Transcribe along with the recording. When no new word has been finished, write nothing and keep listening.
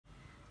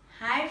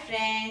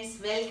friends,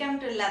 welcome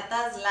to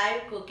Lata's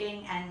live cooking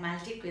and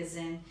multi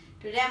cuisine.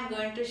 Today I'm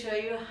going to show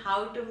you how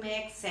to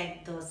make set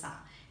dosa.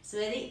 It's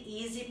very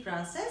easy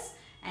process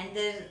and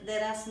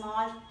there are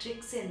small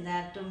tricks in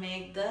that to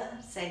make the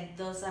set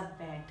dosa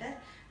batter.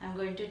 I'm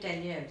going to tell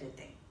you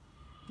everything.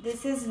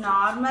 This is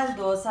normal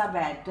dosa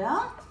batter.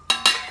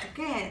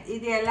 Okay,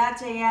 ఇది ఎలా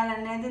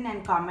చేయాలనేది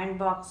నేను comment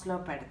బాక్స్లో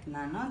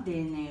పెడుతున్నాను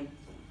దీని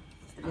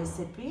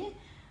recipe.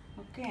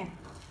 Okay,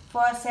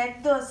 for set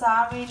dosa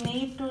we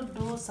need to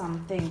do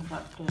something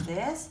to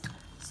this.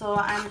 So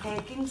I'm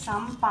taking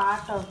some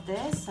part of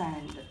this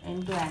and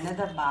into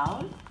another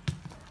bowl.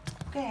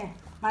 Okay,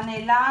 మన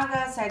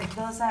ఇలాగా set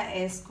dosa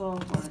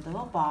వేసుకోకూడదు,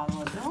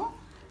 బాగోదు.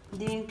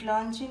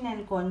 దీంట్లోంచి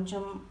నేను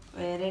కొంచెం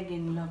వేరే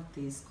గిన్నెలోకి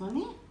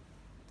తీసుకొని,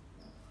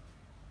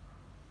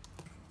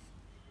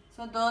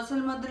 సో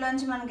దోసల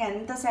ముద్దలోంచి మనకి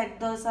ఎంత సెట్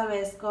దోస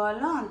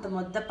వేసుకోవాలో అంత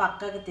ముద్ద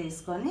పక్కకు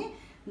తీసుకొని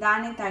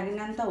దానికి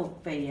తగినంత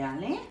ఉప్పు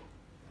వేయాలి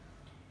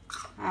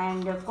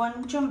అండ్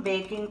కొంచెం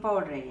బేకింగ్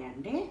పౌడర్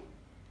వేయండి.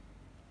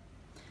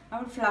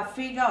 అప్పుడు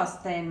ఫ్లఫీగా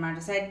వస్తాయి అన్నమాట.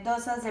 సెట్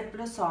దోసాస్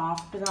ఎప్పుడు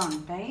సాఫ్ట్గా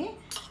ఉంటాయి.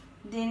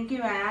 దీనికి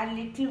add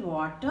little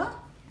water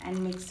and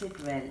mix it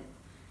well.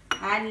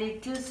 Add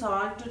little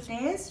salt to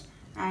taste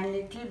and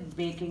little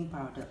baking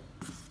powder.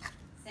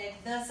 Set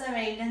dosa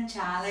వేయడం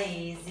చాలా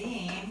ఈజీ,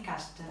 ఏం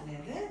కష్టం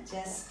లేదు.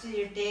 Just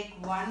you take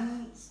 1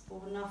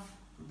 spoon of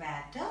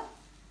batter.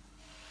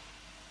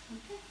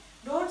 Okay,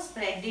 don't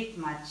spread it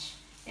much.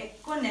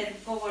 ఎక్కువ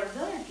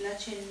నెరుపుకోకూడదు, ఇట్లా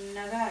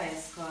చిన్నగా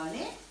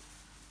వేసుకోవాలి.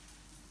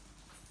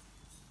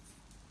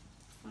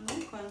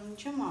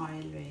 కొంచెం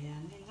ఆయిల్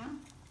వేయాలి. ఇలా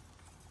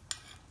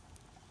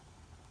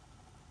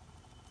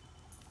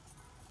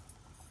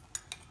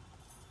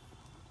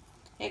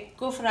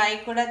ఎక్కువ ఫ్రై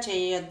కూడా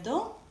చేయొద్దు,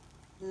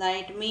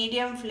 లైట్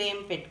మీడియం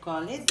ఫ్లేమ్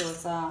పెట్టుకోవాలి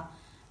దోస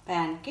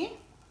ప్యాన్కి.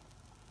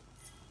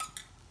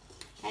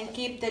 And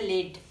keep the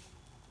lid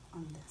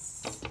on this.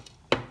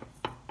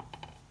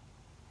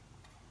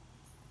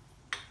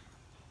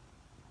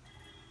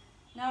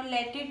 Now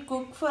let it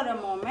cook for a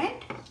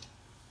moment.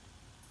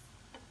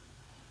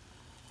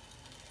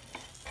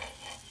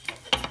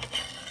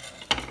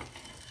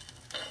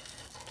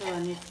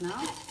 Turn it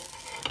now.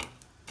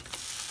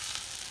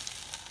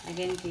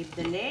 Again keep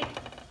the lid.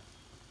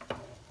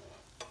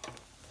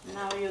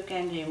 Now you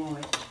can remove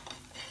it.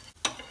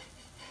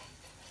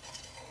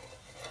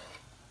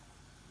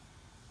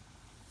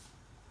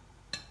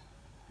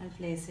 I'll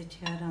place it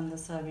here on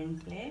the serving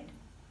plate.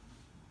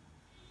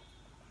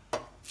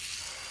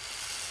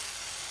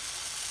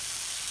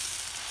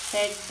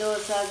 Set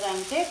dosas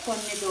అంటే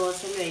కొన్ని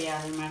దోశలు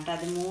వేయాలన్నమాట.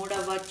 అది 3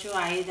 అవ్వచ్చు,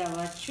 5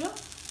 అవ్వచ్చు.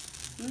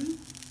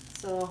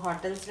 So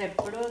హోటల్స్లో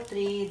ఎప్పుడు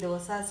 3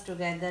 dosas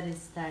together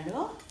ఇస్తాడు.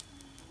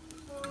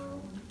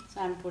 So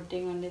I'm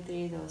putting only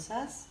 3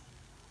 dosas.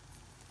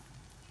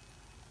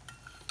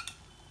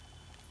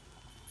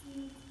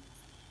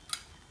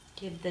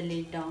 Keep the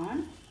lid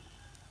on.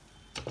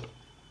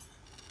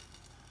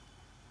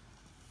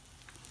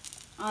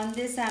 On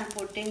this I am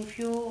putting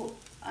few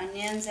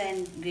onions and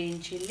green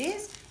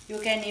chilies. You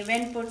can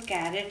even put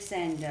carrots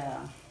and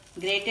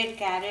grated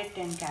carrot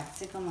and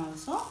capsicum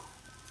also,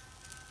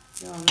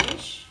 your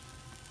wish.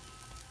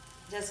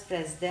 Just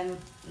press them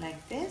like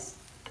this,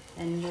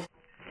 then you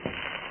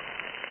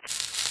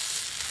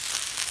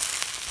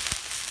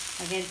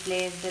again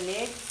place the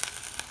lid.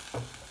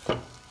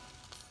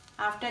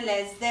 After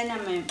less than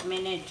a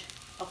minute,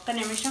 ఒక్క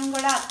నిమిషం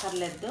కూడా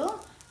అక్కర్లేదు,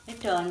 ఇది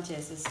turn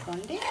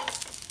చేసేసుకోండి.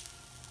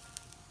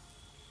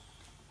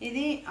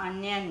 ఇది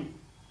onion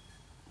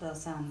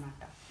dosa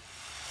అన్నమాట.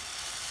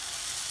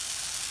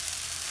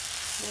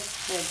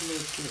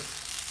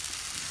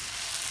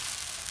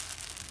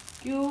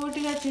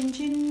 క్యూట్గా చిన్న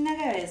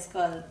చిన్నగా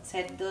వేసుకోవాలి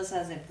సెట్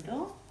దోసాస్ ఎప్పుడు.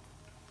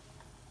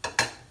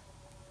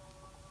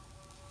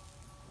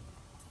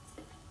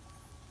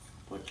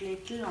 పుట్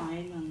లిటిల్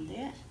ఆయిల్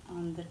ఉంది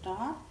ఆన్ ద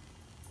టాప్.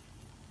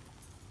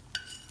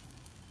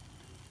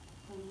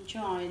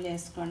 కొంచెం ఆయిల్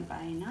వేసుకోండి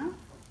పైన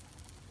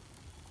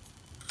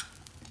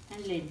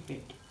అండ్ లిడ్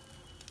పెట్టి.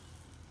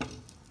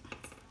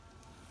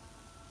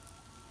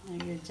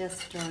 You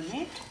just turn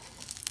it.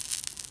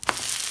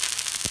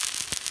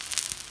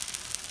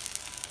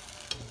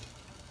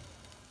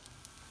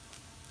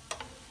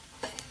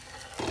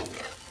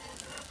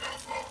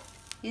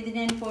 ఇది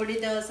నేను పొడి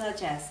దోశ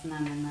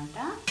చేస్తున్నాను అన్నమాట.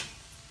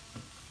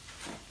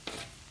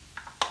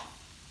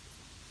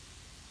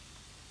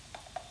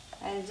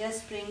 I'll just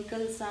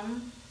sprinkle some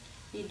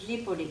idli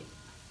podi.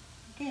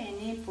 Okay,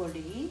 any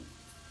podi.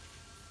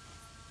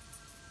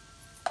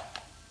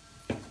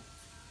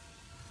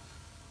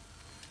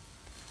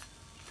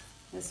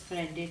 Just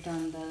spread it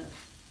on the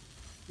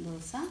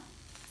dosa.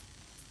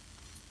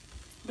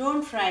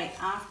 Don't fry.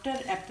 After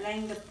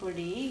applying the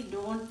podi,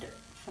 don't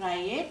fry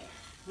it.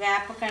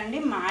 వేపకండి,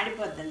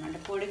 మాడిపోద్ది అన్నమాట.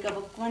 పొడి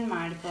గబుక్కుమని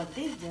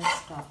మాడిపోద్ది.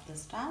 Just stop the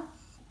stove.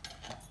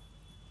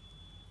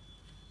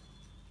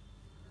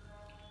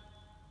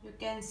 You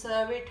can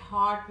serve it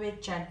hot with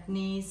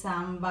chutney,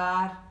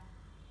 sambar,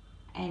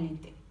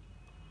 anything.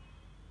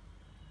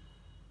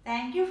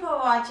 Thank you for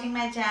watching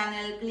my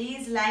channel.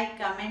 Please like,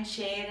 comment,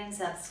 share and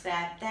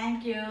subscribe.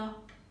 Thank you.